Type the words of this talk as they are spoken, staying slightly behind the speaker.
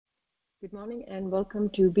Good morning and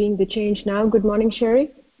welcome to Being the Change Now. Good morning,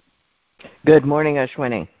 Sherry. Good morning,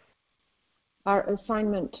 Ashwini. Our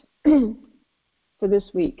assignment for this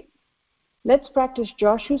week. Let's practice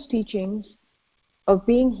Joshua's teachings of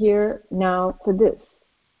being here now for this.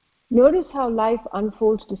 Notice how life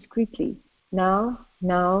unfolds discreetly. Now,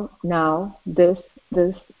 this,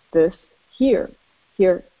 here,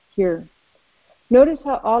 here. Notice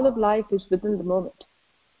how all of life is within the moment.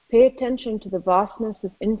 Pay attention to the vastness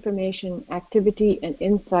of information, activity, and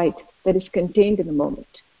insight that is contained in the moment.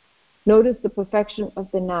 Notice the perfection of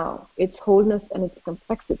the now, its wholeness and its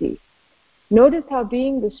complexity. Notice how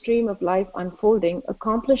being the stream of life unfolding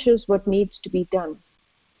accomplishes what needs to be done.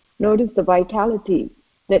 Notice the vitality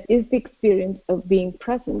that is the experience of being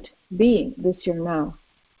present, being this here now.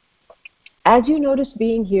 As you notice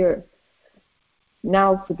being here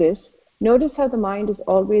now for this, notice how the mind is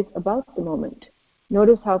always about the moment.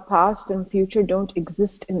 Notice how past and future don't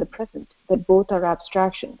exist in the present, that both are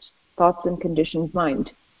abstractions, thoughts and conditioned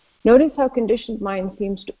mind. Notice how conditioned mind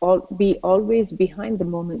seems to be always behind the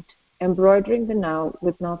moment, embroidering the now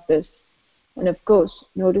with not this. And of course,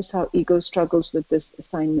 notice how ego struggles with this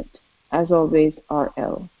assignment. As always,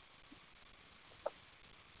 RL.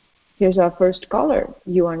 Here's our first caller.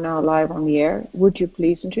 You are now live on the air. Would you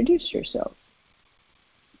please introduce yourself?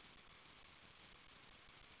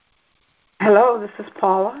 Hello, this is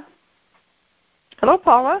Paula. Hello,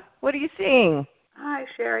 Paula. What are you seeing? Hi,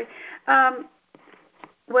 Sherry.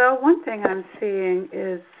 Well, one thing I'm seeing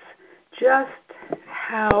is just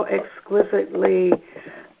how exquisitely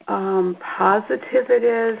positive it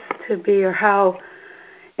is to be, or how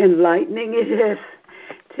enlightening it is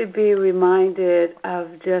to be reminded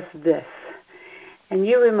of just this. And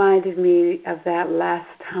you reminded me of that last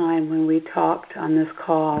time when we talked on this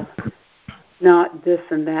call. Not this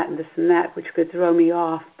and that and this and that, which could throw me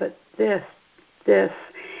off, but this.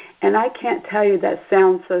 And I can't tell you that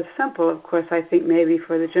sounds so simple, of course, I think maybe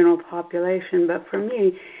for the general population, but for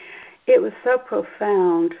me, it was so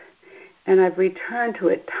profound, and I've returned to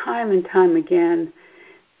it time and time again,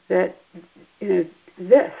 that,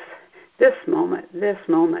 this moment,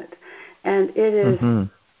 and it is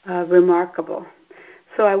remarkable.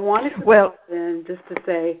 So I wanted to pop in just to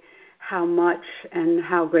say how much and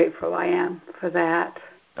how grateful I am for that.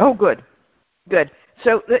 Oh, good.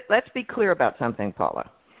 So let's be clear about something, Paula.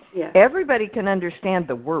 Yes. Everybody can understand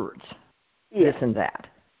the words, yes. this and that.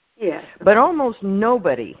 Yes. But almost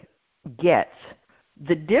nobody gets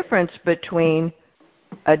the difference between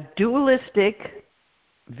a dualistic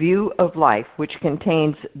view of life, which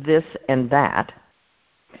contains this and that,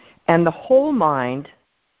 and the whole mind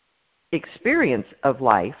experience of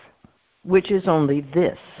life, which is only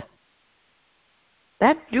this.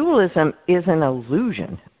 That dualism is an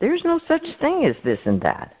illusion. There's no such thing as this and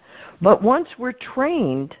that. But once we're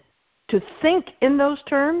trained to think in those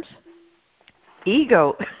terms,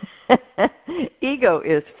 ego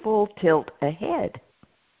is full tilt ahead.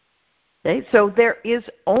 Okay? So there is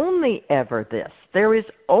only ever this. There is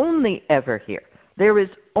only ever here. There is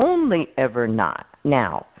only ever not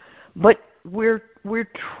now. But we're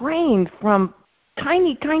trained from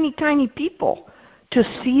tiny people to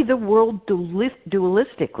see the world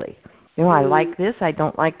dualistically. I like this, I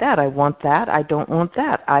don't like that. I want that, I don't want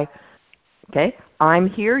that. I'm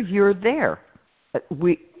here, you're there.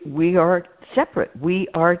 We are separate. We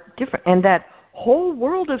are different. And that whole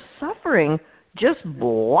world of suffering just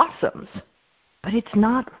blossoms. But it's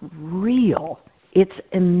not real. It's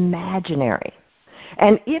imaginary.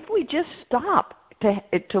 And if we just stop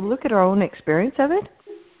to look at our own experience of it,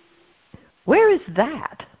 where is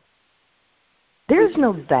that? There's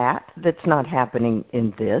no that's not happening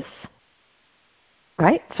in this,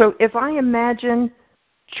 right? So if I imagine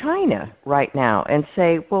China right now and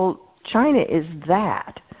say, well, China is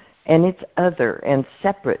that, and it's other and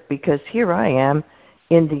separate because here I am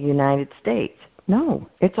in the United States. No,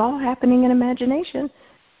 it's all happening in imagination,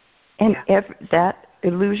 and that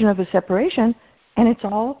illusion of a separation, and it's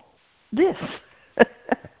all this.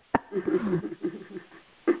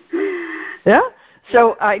 Yeah?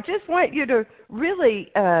 So I just want you to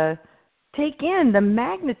really take in the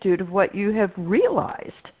magnitude of what you have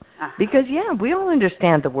realized. Because, we all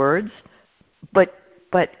understand the words, but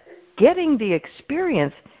getting the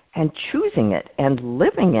experience and choosing it and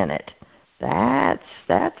living in it, that's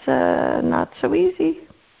not so easy.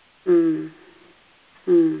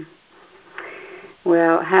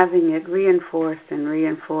 Well, having it reinforced and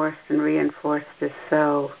reinforced is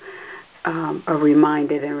so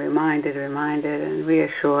reminded and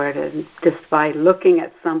reassured, and just by looking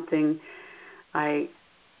at something, the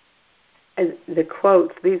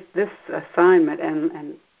quotes, this assignment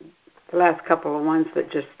and the last couple of ones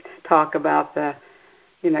that just talk about the,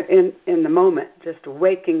 in the moment, just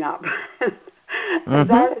waking up. And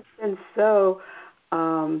that has been so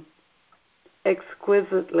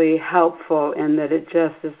exquisitely helpful in that it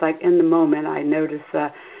just is like in the moment I notice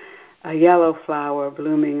a yellow flower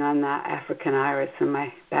blooming on the African iris in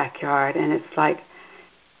my backyard, and it's like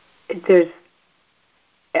there's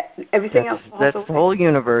everything else. That's the whole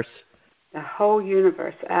universe. The whole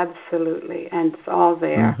universe, absolutely, and it's all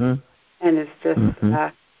there, and it's just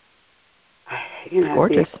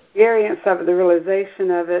gorgeous. The experience of it, the realization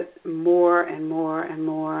of it, more and more and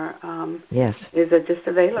more, is just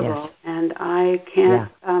available, and I can't.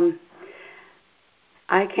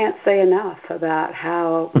 I can't say enough about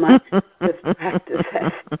how much this practice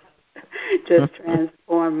has just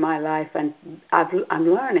transformed my life, and I'm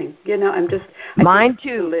learning. I'm just mine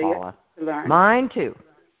too, Paula. Learn. Mine too.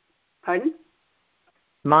 Pardon?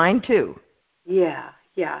 Mine too. Yeah.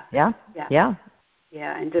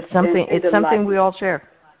 And just something. It's something we all share.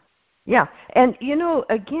 Yeah, and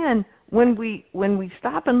again, when we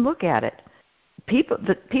stop and look at it,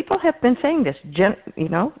 people have been saying this.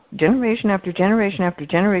 Generation after generation after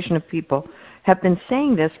generation of people have been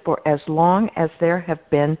saying this for as long as there have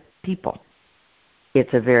been people.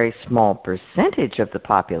 It's a very small percentage of the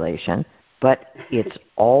population, but it's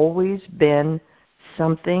always been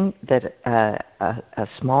something that a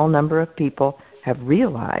small number of people have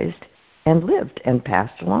realized and lived and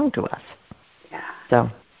passed along to us. Yeah. So,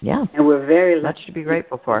 yeah. And we're very lucky much to be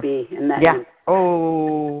grateful for. To be in that number.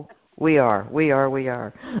 Oh, we are.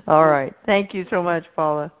 All right. Thank you so much,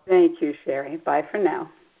 Paula. Thank you, Sherry. Bye for now.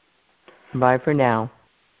 Bye for now.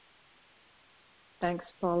 Thanks,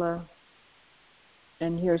 Paula.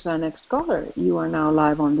 And here's our next caller. You are now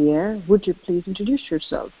live on the air. Would you please introduce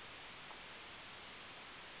yourself?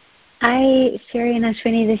 Hi, Sherry and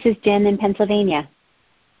Ashwini. This is Jen in Pennsylvania.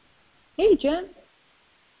 Hey, Jen.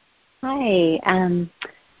 Hi.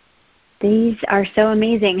 These are so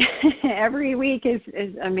amazing. Every week is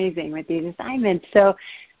amazing with these assignments. So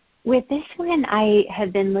with this one, I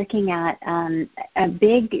have been looking at a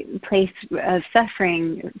big place of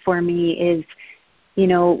suffering for me is,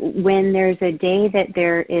 when there's a day that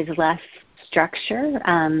there is less structure,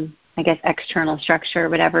 I guess external structure,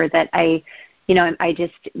 whatever, that I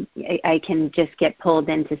can just get pulled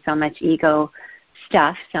into so much ego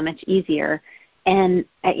stuff so much easier. And,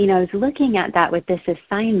 I was looking at that with this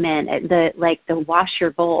assignment, the wash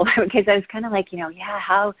your bowl, because I was kind of like,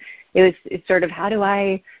 how do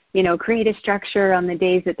I, create a structure on the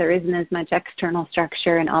days that there isn't as much external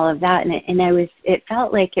structure and all of that. And it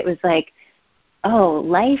felt like it was like, oh,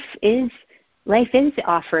 life is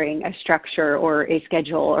offering a structure or a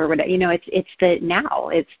schedule or whatever. It's the now.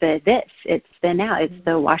 It's the this. It's the now. It's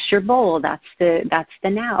the wash your bowl. That's the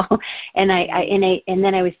now. And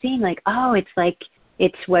then I was seeing like, oh,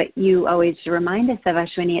 it's what you always remind us of,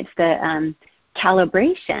 Ashwini. It's the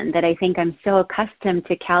calibration that I think I'm so accustomed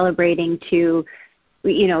to calibrating to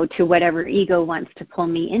whatever ego wants to pull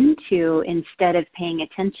me into, instead of paying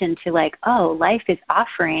attention to like, oh, life is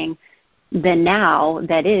offering the now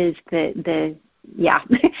that is the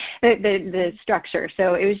structure.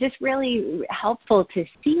 So it was just really helpful to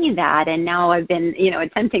see that, and now I've been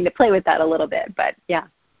attempting to play with that a little bit. But yeah.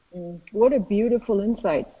 What a beautiful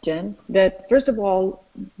insight, Jen. That first of all,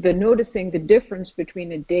 noticing the difference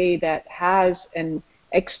between a day that has an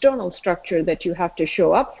external structure that you have to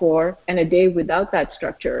show up for and a day without that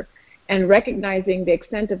structure, and recognizing the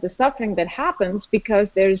extent of the suffering that happens because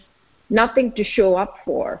there's nothing to show up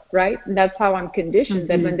for, right? And that's how I'm conditioned,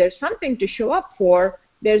 that when there's something to show up for,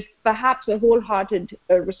 there's perhaps a wholehearted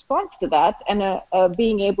response to that, and a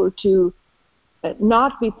being able to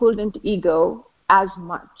not be pulled into ego as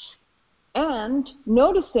much. And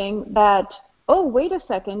noticing that, oh, wait a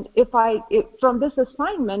second, if from this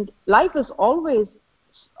assignment, life is always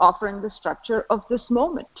offering the structure of this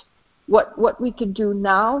moment. What we could do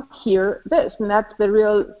now, here, this. And that's the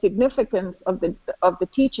real significance of the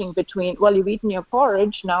teaching between, well, you've eaten your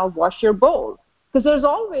porridge, now wash your bowl. Because there's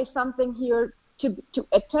always something here to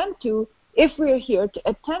attend to if we're here to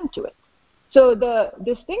attend to it. So the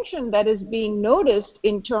distinction that is being noticed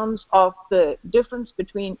in terms of the difference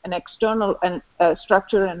between an external and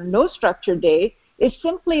structure and a no structure day is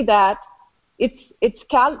simply that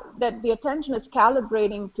that the attention is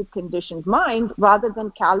calibrating to conditioned mind rather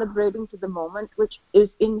than calibrating to the moment, which is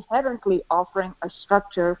inherently offering a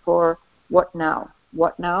structure for what now.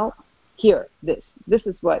 What now? Here, this. This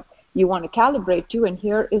is what you want to calibrate to, and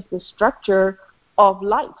here is the structure of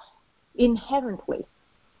life inherently.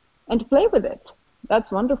 And to play with it.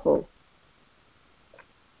 That's wonderful.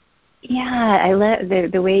 Yeah, I love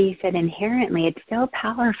the way you said inherently. It's so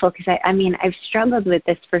powerful because I mean, I've struggled with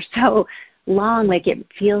this for so long. Like it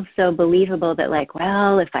feels so believable that like,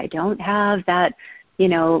 well, if I don't have that,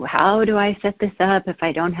 how do I set this up if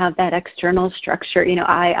I don't have that external structure?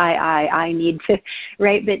 I need to,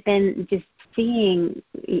 right? But then just seeing,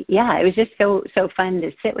 yeah, it was just so fun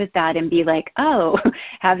to sit with that and be like, oh,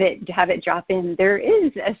 have it drop in. There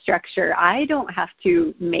is a structure. I don't have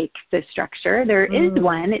to make the structure. There is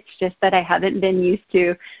one. It's just that I haven't been used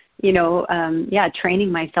to,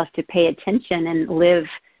 training myself to pay attention and live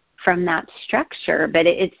from that structure. But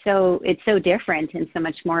it's so different and so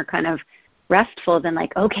much more kind of restful than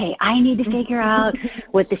like, okay, I need to figure out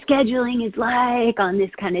what the scheduling is like on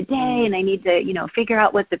this kind of day, and I need to, figure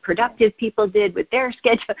out what the productive people did with their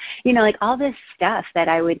schedule, like all this stuff that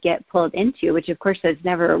I would get pulled into, which of course has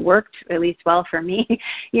never worked at least well for me,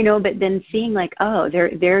 but then seeing like, oh,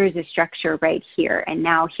 there is a structure right here, and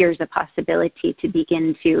now here's a possibility to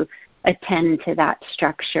begin to attend to that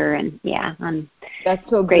structure. And yeah, I'm that's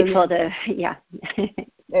so grateful brilliant. It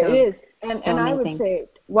is. And I would say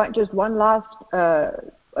just one last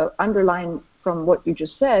underline from what you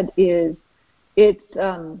just said is it's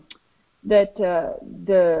that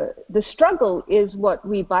the struggle is what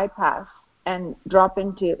we bypass and drop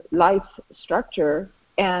into life structure.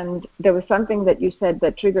 And there was something that you said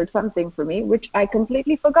that triggered something for me, which I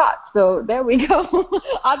completely forgot. So there we go.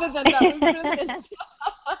 Other than that was brilliant.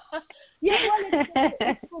 Yeah,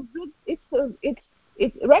 well,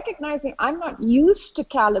 it's recognizing I'm not used to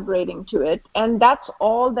calibrating to it, and that's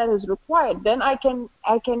all that is required. Then I can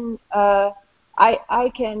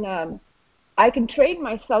train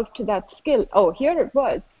myself to that skill. Oh, here it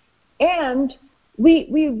was, and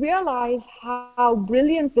we realize how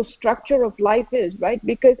brilliant the structure of life is, right?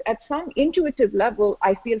 Because at some intuitive level,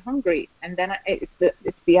 I feel hungry, and then it's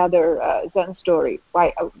the other Zen story.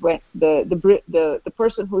 Why when the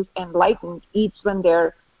person who's enlightened eats when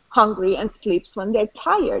they're hungry and sleeps when they're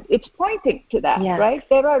tired. It's pointing to that, right?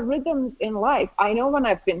 There are rhythms in life. I know when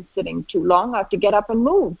I've been sitting too long, I have to get up and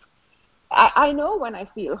move. I know when I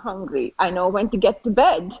feel hungry. I know when to get to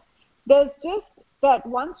bed. There's just that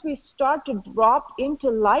once we start to drop into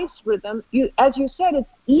life's rhythm, as you said, it's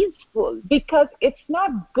easeful because it's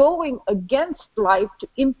not going against life to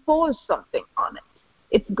impose something on it.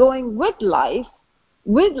 It's going with life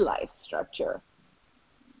structure.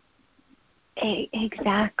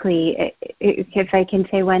 Exactly. If I can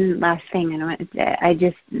say one last thing,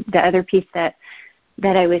 the other piece that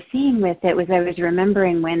I was seeing with it was I was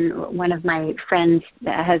remembering when one of my friends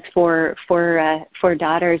that has four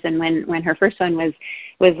daughters, and when her first one was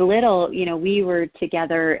little, we were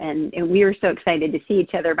together and we were so excited to see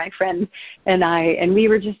each other, my friend and I, and we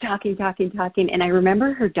were just talking, and I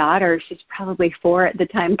remember her daughter, she's probably 4 at the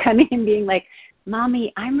time, coming and being like,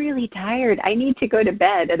 Mommy, I'm really tired. I need to go to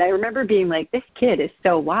bed. And I remember being like, this kid is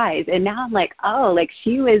so wise. And now I'm like, oh, like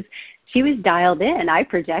she was dialed in. I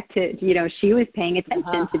projected, she was paying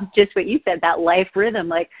attention to just what you said, that life rhythm.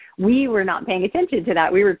 Like we were not paying attention to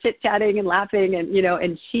that. We were chit-chatting and laughing and,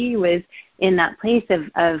 and she was in that place of,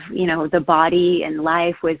 the body and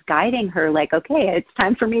life was guiding her like, okay, it's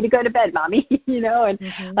time for me to go to bed, Mommy, and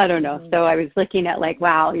I don't know. So I was looking at like,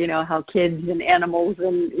 wow, how kids and animals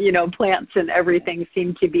and, plants and everything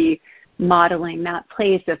seem to be modeling that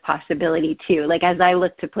place of possibility too. Like as I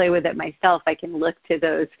look to play with it myself, I can look to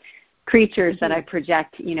those creatures that I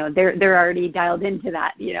project, they're already dialed into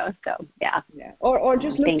that, so yeah. Or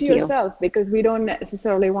just look to yourself, because we don't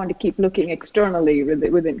necessarily want to keep looking externally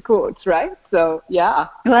within quotes, right? So yeah.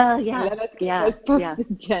 Well, yeah. Let us keep us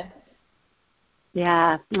posted, Jen.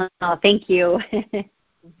 Yeah. Oh, thank you.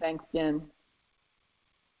 Thanks, Jen.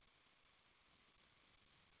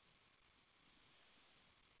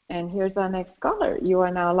 And here's our next caller. You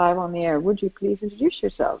are now live on the air. Would you please introduce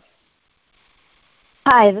yourself?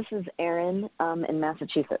 Hi, this is Erin in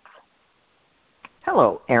Massachusetts.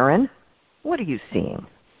 Hello, Erin. What are you seeing?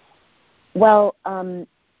 Well,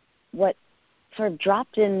 what sort of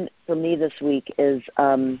dropped in for me this week is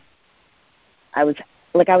I was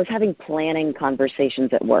having planning conversations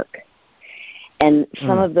at work, and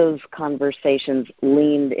some of those conversations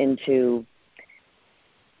leaned into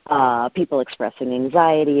people expressing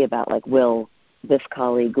anxiety about like, will this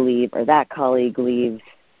colleague leave or that colleague leave?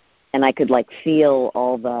 And I could like feel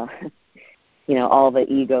all the, all the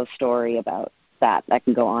ego story about that. That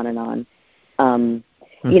can go on and on.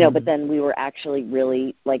 But then we were actually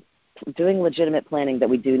really like doing legitimate planning that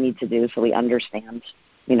we do need to do so we understand,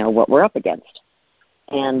 what we're up against.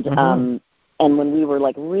 And and when we were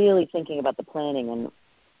like really thinking about the planning and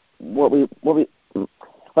what we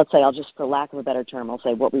let's say, I'll just, for lack of a better term, I'll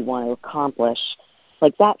say what we want to accomplish,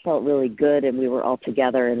 like that felt really good, and we were all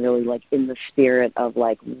together and really like in the spirit of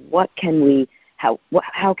like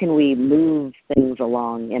how can we move things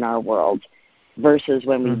along in our world, versus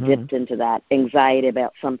when we dipped into that anxiety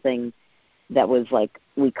about something that was like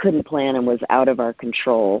we couldn't plan and was out of our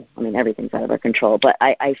control. I mean, everything's out of our control, but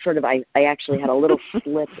I actually had a little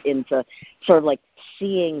slip into sort of like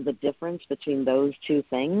seeing the difference between those two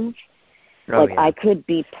things. I could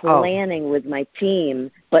be planning with my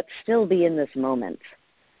team, but still be in this moment.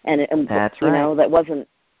 And that's you know, that wasn't,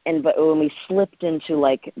 but when we slipped into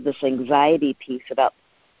like this anxiety piece about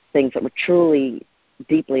things that were truly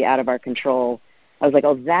deeply out of our control, I was like,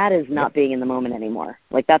 oh, that is not being in the moment anymore.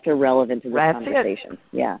 Like, that's irrelevant to this conversation.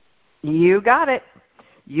 Yeah. You got it.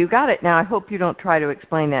 You got it. Now, I hope you don't try to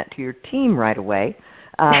explain that to your team right away.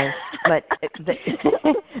 But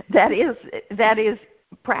that is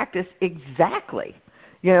practice exactly.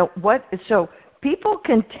 You know, so people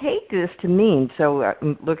can take this to mean, so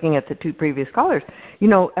looking at the two previous callers, you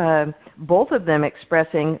know, both of them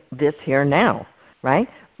expressing this here now, right?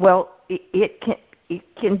 Well, ego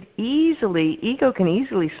can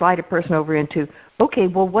easily slide a person over into, okay,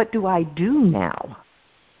 well, what do I do now?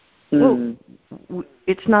 Well,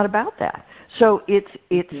 it's not about that. So it's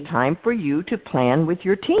time for you to plan with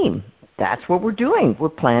your team. That's what we're doing. We're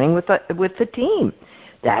planning with the team.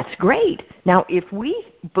 That's great. Now, if we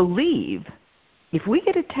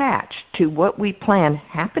get attached to what we plan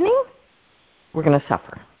happening, we're going to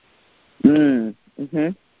suffer.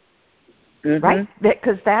 Right?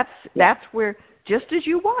 Because that's where, just as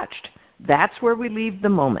you watched, that's where we leave the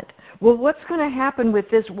moment. Well, what's going to happen with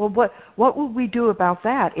this? Well, what will we do about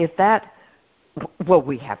that if that, well,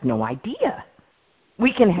 we have no idea.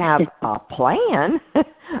 We can have a plan,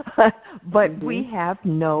 but we have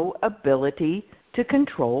no ability to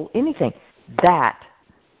control anything. That,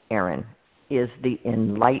 Erin, is the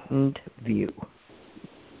enlightened view.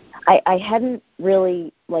 I hadn't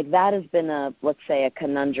really, like, that has been let's say, a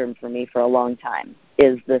conundrum for me for a long time,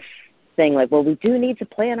 is this thing like, well, we do need to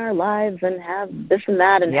plan our lives and have this and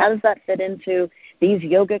that, and how does that fit into these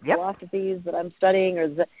yogic philosophies that I'm studying, or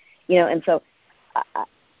you know? And so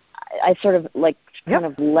I sort of like kind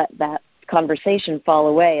of let that conversation fall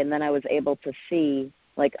away, and then I was able to see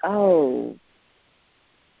like, oh,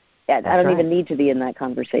 yeah, I don't even need to be in that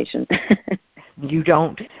conversation. You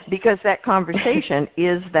don't, because that conversation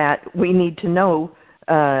is that we need to know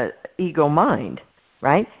ego mind,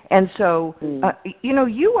 right? And so, you know,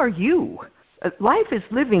 you are you. Life is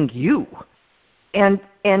living you. And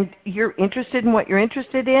you're interested in what you're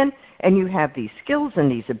interested in, and you have these skills and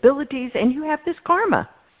these abilities, and you have this karma,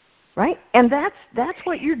 right? And that's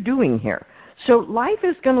what you're doing here. So life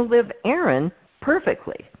is going to live Erin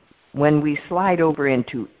perfectly. When we slide over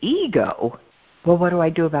into ego, well, what do I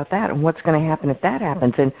do about that? And what's going to happen if that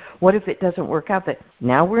happens? And what if it doesn't work out? That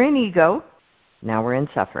now we're in ego, now we're in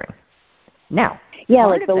suffering. Now,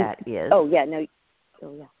 part of that is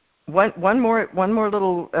one more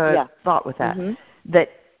little thought with that. That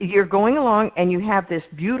you're going along and you have this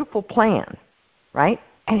beautiful plan, right?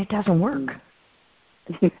 And it doesn't work.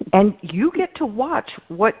 And you get to watch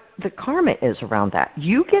what the karma is around that.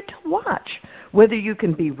 You get to watch whether you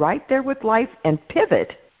can be right there with life and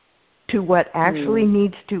pivot to what actually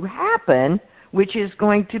needs to happen, which is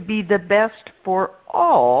going to be the best for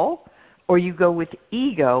all, or you go with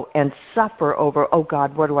ego and suffer over, oh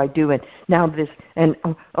God, what do I do? And now this, and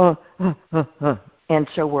and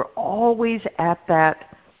so we're always at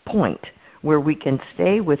that point where we can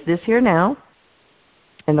stay with this here now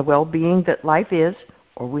and the well-being that life is,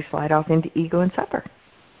 or we slide off into ego and suffer.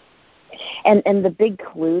 And the big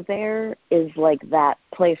clue there is like that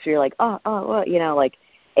place where you're like, well, you know, like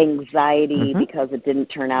anxiety because it didn't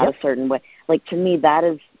turn out a certain way. Like, to me, that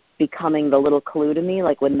is becoming the little clue to me.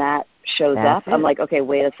 Like, when that shows up, I'm like, okay,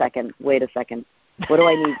 wait a second. What do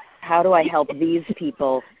I need? How do I help these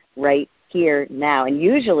people right here now? And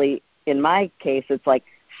usually, in my case, it's like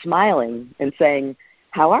smiling and saying,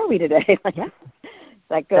 how are we today? Like,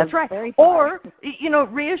 that goes That's right. Very far. Or, you know,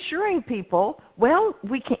 reassuring people, well,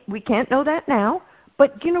 we can't know that now,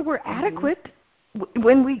 but, you know, we're adequate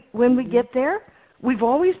when we get there. We've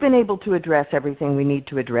always been able to address everything we need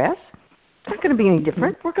to address. It's not going to be any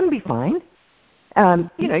different. We're going to be fine.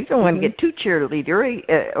 You know, you don't want to get too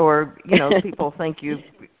cheerleader, or, you know, people think you've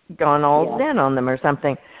gone all zen on them or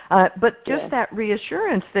something. But just that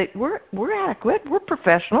reassurance that we're adequate, we're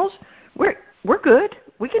professionals, we're good,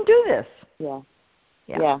 we can do this.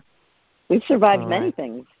 Yeah. We've survived many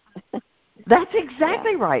things. That's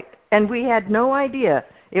exactly right. And we had no idea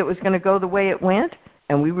it was going to go the way it went,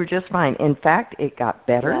 and we were just fine. In fact, it got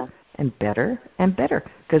better and better and better,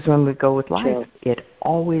 because when we go with life, it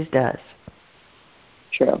always does.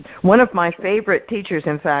 true. One of my favorite teachers,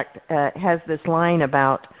 in fact, has this line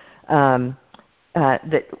about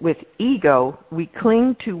that with ego, we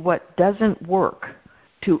cling to what doesn't work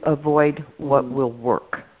to avoid what will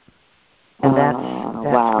work. And that's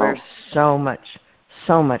wow. where so much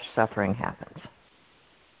suffering happens.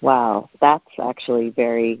 Wow, that's actually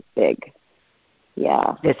very big.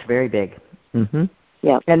 Yeah. It's very big. Mm-hmm.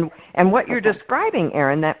 Yeah. And what you're describing,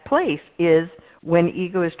 Erin, that place is when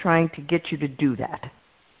ego is trying to get you to do that.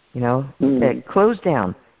 Close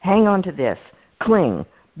down, hang on to this, cling,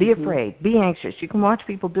 be afraid, be anxious. You can watch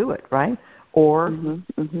people do it, right? Or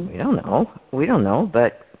we don't know,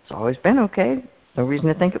 but it's always been okay. No reason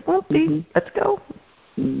to think it won't be. Let's go.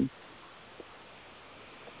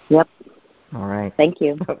 Yep. All right. Thank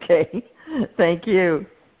you. Okay. Thank you.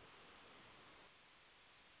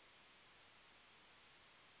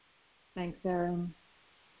 Thanks, Erin.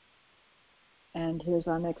 And here's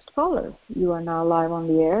our next caller. You are now live on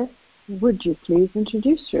the air. Would you please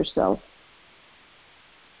introduce yourself?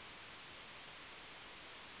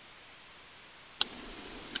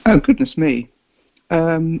 Oh, goodness me.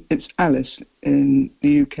 It's Alice in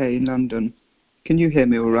the UK, in London. Can you hear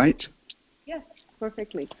me all right? Yes,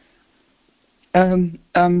 perfectly.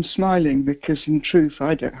 I'm smiling because, in truth,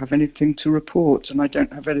 I don't have anything to report and I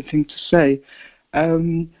don't have anything to say.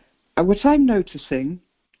 What I'm noticing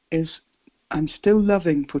is I'm still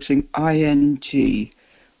loving putting ing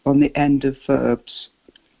on the end of verbs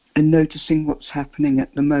and noticing what's happening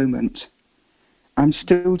at the moment. I'm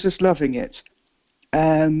still just loving it.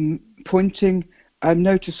 I'm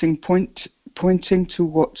noticing pointing to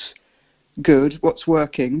what's good, what's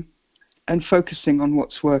working, and focusing on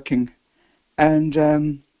what's working.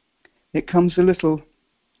 And it comes a little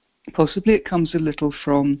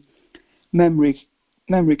from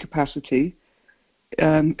memory capacity.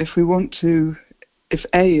 If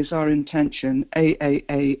A is our intention,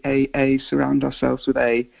 surround ourselves with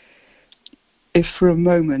A. If for a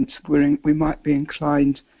moment we might be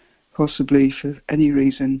inclined, possibly for any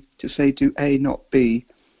reason, to say do A, not B,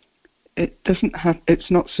 it's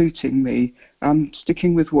not suiting me. I'm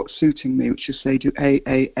sticking with what's suiting me, which is say do A.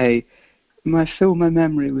 I fill my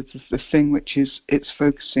memory with the thing which it's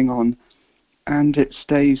focusing on, and it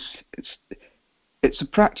stays. It's a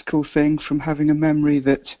practical thing from having a memory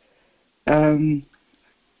that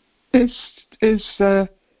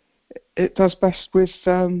it does best with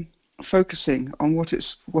focusing on what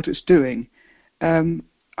it's doing.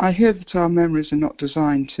 I hear that our memories are not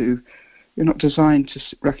designed to. We're not designed to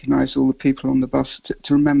recognise all the people on the bus,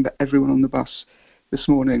 to remember everyone on the bus this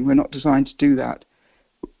morning. We're not designed to do that.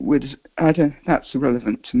 That's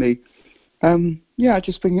irrelevant to me.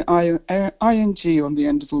 Just bringing ing on the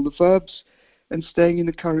end of all the verbs and staying in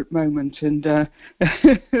the current moment. And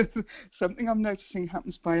something I'm noticing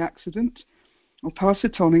happens by accident. I'll pass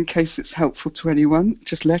it on in case it's helpful to anyone.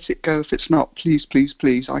 Just let it go. If it's not, please,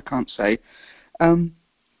 I can't say.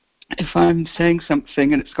 If I'm saying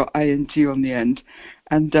something and it's got ing on the end,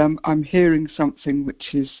 and I'm hearing something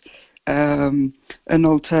which is an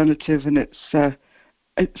alternative, and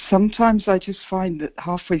sometimes I just find that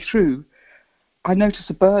halfway through, I notice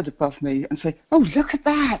a bird above me and say, "Oh, look at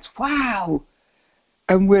that! Wow!"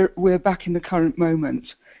 And we're back in the current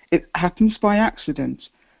moment. It happens by accident,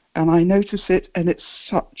 and I notice it, and it's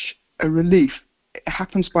such a relief. It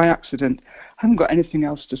happens by accident. I haven't got anything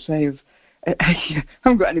else to say. I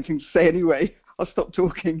haven't got anything to say anyway. I'll stop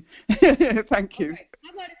talking. Thank you. Okay.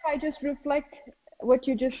 How about if I just reflect what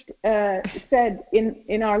you just said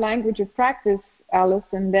in our language of practice, Alice,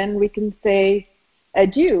 and then we can say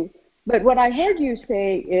adieu. But what I heard you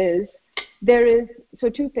say is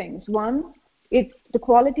two things. One, it's the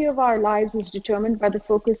quality of our lives is determined by the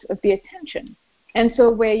focus of the attention. And so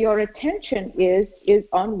where your attention is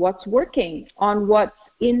on what's working, on what's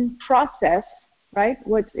in process, right?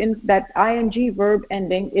 What's in that ing verb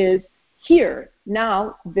ending is here,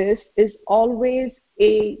 now, this is always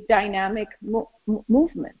a dynamic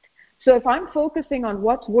movement. So if I'm focusing on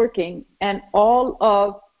what's working and all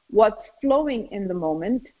of what's flowing in the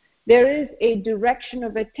moment, there is a direction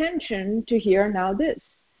of attention to here, now, this.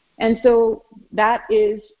 And so that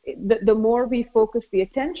is, the more we focus the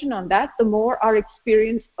attention on that, the more our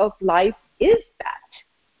experience of life is that.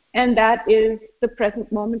 And that is the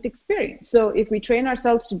present moment experience. So if we train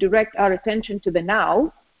ourselves to direct our attention to the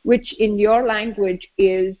now, which in your language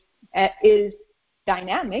is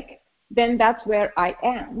dynamic, then that's where I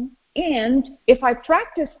am. And if I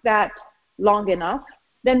practice that long enough,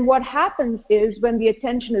 then what happens is when the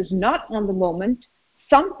attention is not on the moment,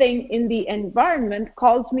 something in the environment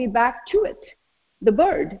calls me back to it, the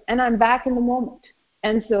bird, and I'm back in the moment.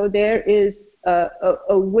 And so there is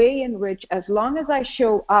a way in which, as long as I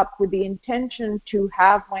show up with the intention to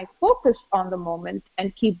have my focus on the moment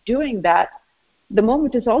and keep doing that, the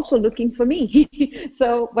moment is also looking for me.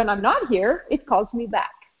 So when I'm not here, it calls me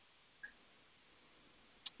back.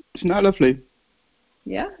 Isn't that lovely?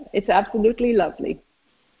 Yeah, it's absolutely lovely.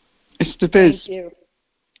 It's the biz. Thank you.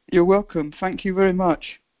 You're welcome. Thank you very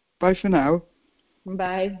much. Bye for now.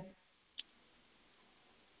 Bye.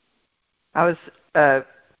 I was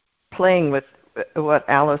playing with what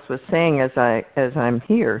Alice was saying as I'm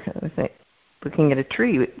here, looking at a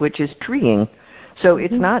tree, which is treeing. So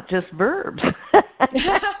it's not just verbs.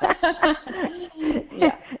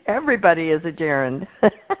 Yeah. Everybody is a gerund.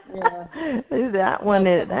 Yeah. That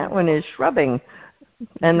one is shrubbing,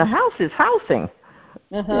 and the house is housing.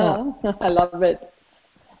 Uh-huh. Yeah. I love it.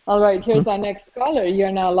 All right, here's our next caller.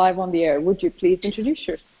 You're now live on the air. Would you please introduce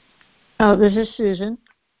yourself? Oh, this is Susan.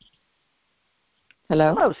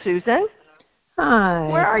 Hello. Hello, Susan. Hi.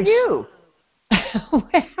 Where are you?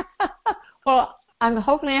 Well,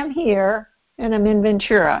 hopefully I'm here, and I'm in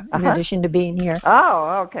Ventura, in addition to being here.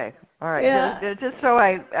 Oh, okay. All right. Yeah. Just so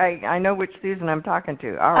I know which Susan I'm talking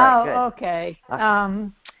to. All right, good. Oh, okay.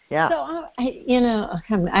 Yeah. So,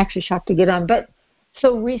 I'm actually shocked to get on, but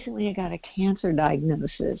so recently I got a cancer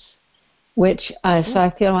diagnosis, which so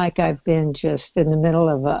I feel like I've been just in the middle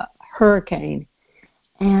of a hurricane,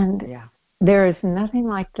 and there is nothing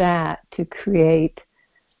like that to create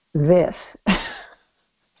this.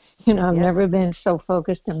 I've never been so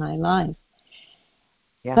focused in my life.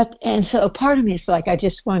 Yeah. And so part of me is like, I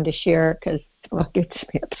just wanted to share because it gets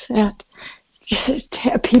me upset just to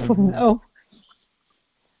have people know.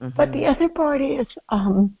 Mm-hmm. But the other part is,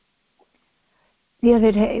 the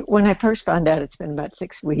other day when I first found out, it's been about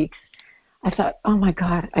 6 weeks, I thought, oh my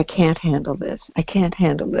God, I can't handle this. I can't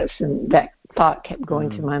handle this. And that thought kept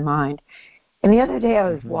going through my mind. And the other day I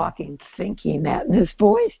was walking thinking that, and this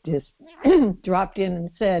voice just dropped in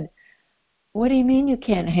and said, what do you mean you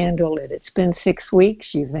can't handle it? It's been 6 weeks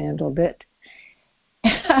you've handled it.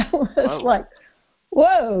 And I was like,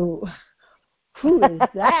 whoa, who is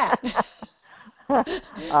that?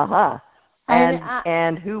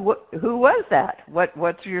 And who was that?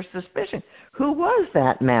 What's your suspicion? Who was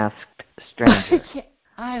that masked stranger?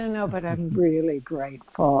 I don't know, but I'm really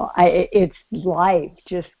grateful. It's life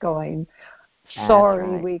just going,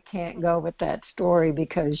 sorry, we can't go with that story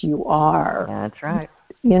because you are. That's right.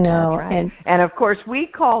 That's right. And of course we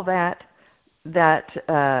call that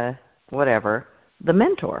whatever, the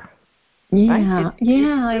mentor. Yeah, right?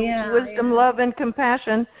 It's wisdom, love, and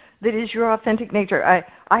compassion that is your authentic nature.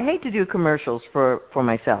 I hate to do commercials for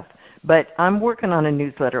myself, but I'm working on a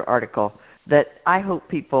newsletter article that I hope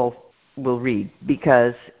people will read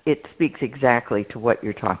because it speaks exactly to what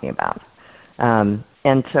you're talking about.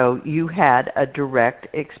 And so you had a direct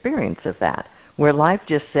experience of that, where life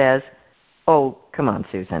just says, oh, come on,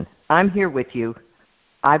 Susan, I'm here with you.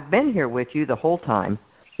 I've been here with you the whole time.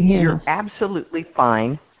 Yeah. You're absolutely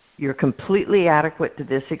fine. You're completely adequate to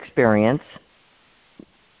this experience.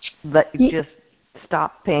 Just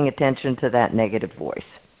stop paying attention to that negative voice.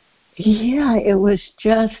 Yeah, it was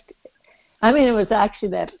just, it was actually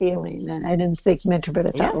that feeling, and I didn't think mentor, but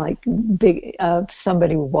I felt like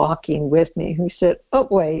somebody walking with me who said, oh,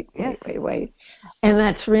 wait. And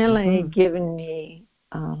that's really given me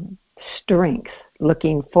strength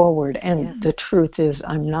looking forward. And the truth is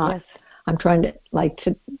I'm trying to, I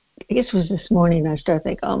guess it was this morning I started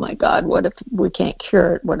thinking, oh my God, what if we can't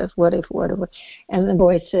cure it? What if? And the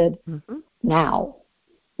voice said, now.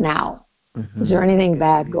 Is there anything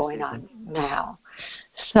bad going on now?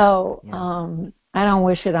 So I don't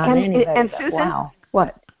wish it on anybody. And Susan, wow.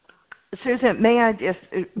 What? Susan, may I just,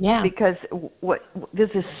 because this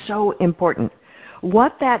is so important.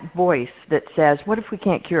 What that voice that says, what if we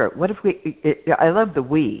can't cure it? What if I love the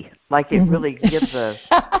we, like it really gives a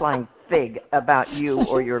flying fig about you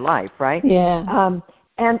or your life, right? Yeah.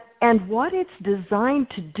 And what it's designed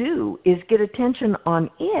to do is get attention on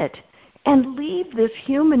it and leave this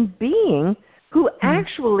human being who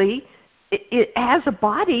actually it has a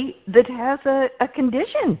body that has a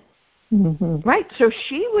condition, right? So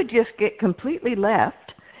she would just get completely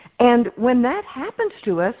left. And when that happens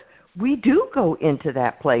to us, we do go into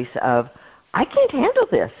that place of, I can't handle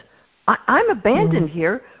this. I'm abandoned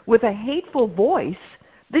here with a hateful voice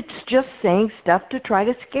that's just saying stuff to try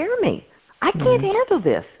to scare me. I can't handle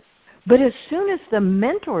this. But as soon as the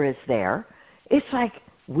mentor is there, it's like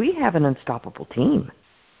we have an unstoppable team.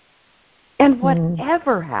 And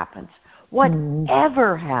whatever happens, we're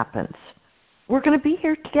going to be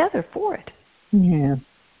here together for it. Yeah.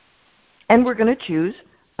 And we're going to choose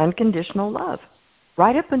unconditional love.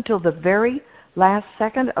 Right up until the very last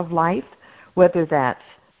second of life, whether that's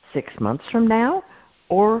 6 months from now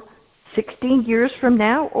or 16 years from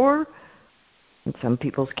now or, in some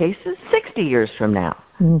people's cases, 60 years from now.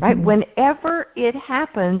 Right? Whenever it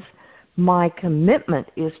happens, my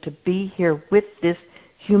commitment is to be here with this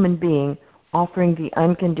human being, offering the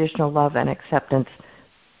unconditional love and acceptance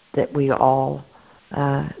that we all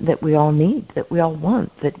need, that we all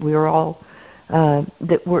want, that we're all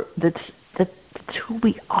that's who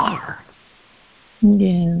we are.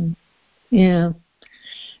 Yeah.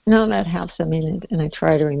 No, that helps. I mean, and I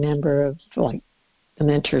try to remember of like the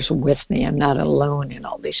mentors with me. I'm not alone in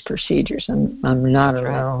all these procedures. I'm not That's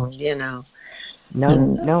alone. Right. You know.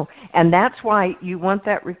 No, and that's why you want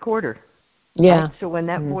that recorder. Yeah. Right? So when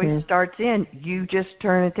that voice starts in, you just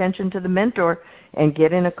turn attention to the mentor and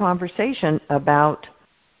get in a conversation about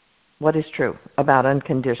what is true, about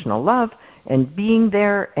unconditional love and being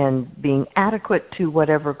there and being adequate to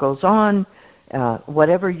whatever goes on,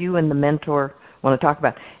 whatever you and the mentor want to talk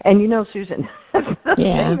about. And you know, Susan, the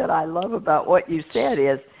thing that I love about what you said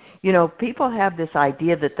is, you know, people have this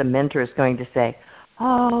idea that the mentor is going to say,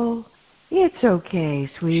 "Oh, it's okay,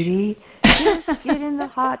 sweetie. Just get in the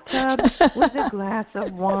hot tub with a glass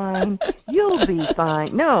of wine. You'll be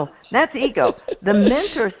fine." No, that's ego. The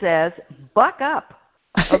mentor says, "Buck up,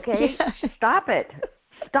 okay? Stop it.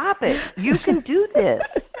 You can do this."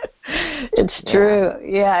 It's true.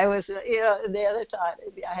 Yeah, I was, you know, the other time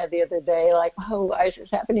I had the other day, like, oh, why is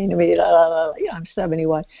this happening to me? I'm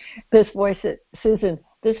 71. This voice said, Susan,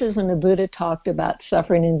 this is when the Buddha talked about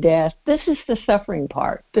suffering and death. This is the suffering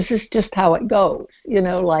part. This is just how it goes. You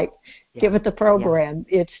know, like, give it the program.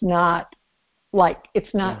 It's not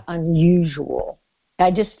unusual.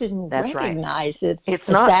 I just didn't recognize it. It's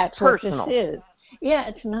not that's personal. What this is. Yeah,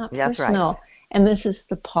 it's not That's personal. Right. And this is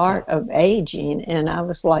the part of aging. And I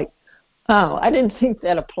was like, oh, I didn't think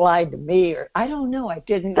that applied to me, or I don't know. I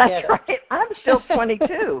didn't get it. That's right. I'm still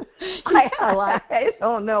 22. I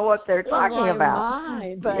don't know what they're talking about.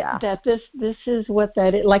 Mind, but that this is what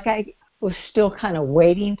that is. Like I was still kind of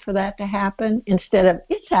waiting for that to happen instead of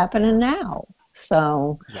it's happening now.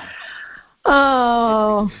 So,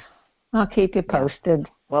 I'll keep you posted.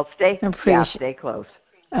 Well, stay close.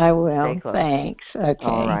 I will. Stay close. Thanks. Okay.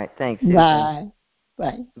 All right. Thanks, Susan. Bye.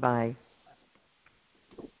 Bye.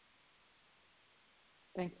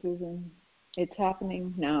 Thanks, Susan. It's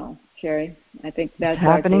happening now, Sherry. I think that's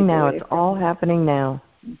happening now. It's all happening now.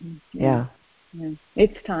 Mm-hmm. Yeah.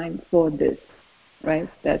 It's time for this, right?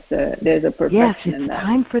 There's a perfection in that. Yes, it's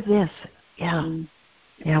time for this. Yeah.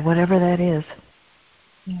 Mm-hmm. Yeah, whatever that is.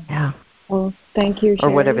 Yeah. Well, thank you,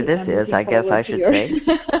 Sherry. Or whatever this is, I guess I should say.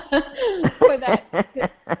 For that,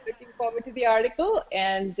 looking forward to the article,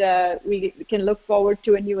 and we can look forward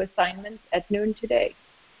to a new assignment at noon today.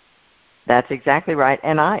 That's exactly right.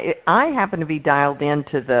 And I happen to be dialed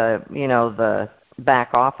into the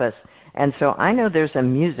back office, and so I know there's a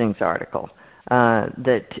musings article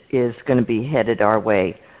that is going to be headed our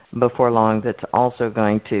way before long. That's also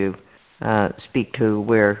going to speak to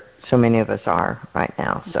where so many of us are right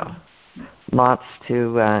now. So. Lots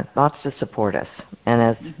to support us, and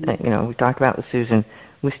as we talked about with Susan,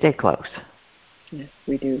 we stay close. Yes,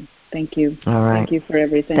 we do. Thank you. All right. Thank you for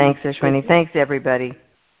everything. Thanks, Ashwini. Thanks, everybody.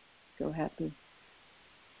 Go happy.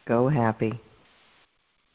 Go happy.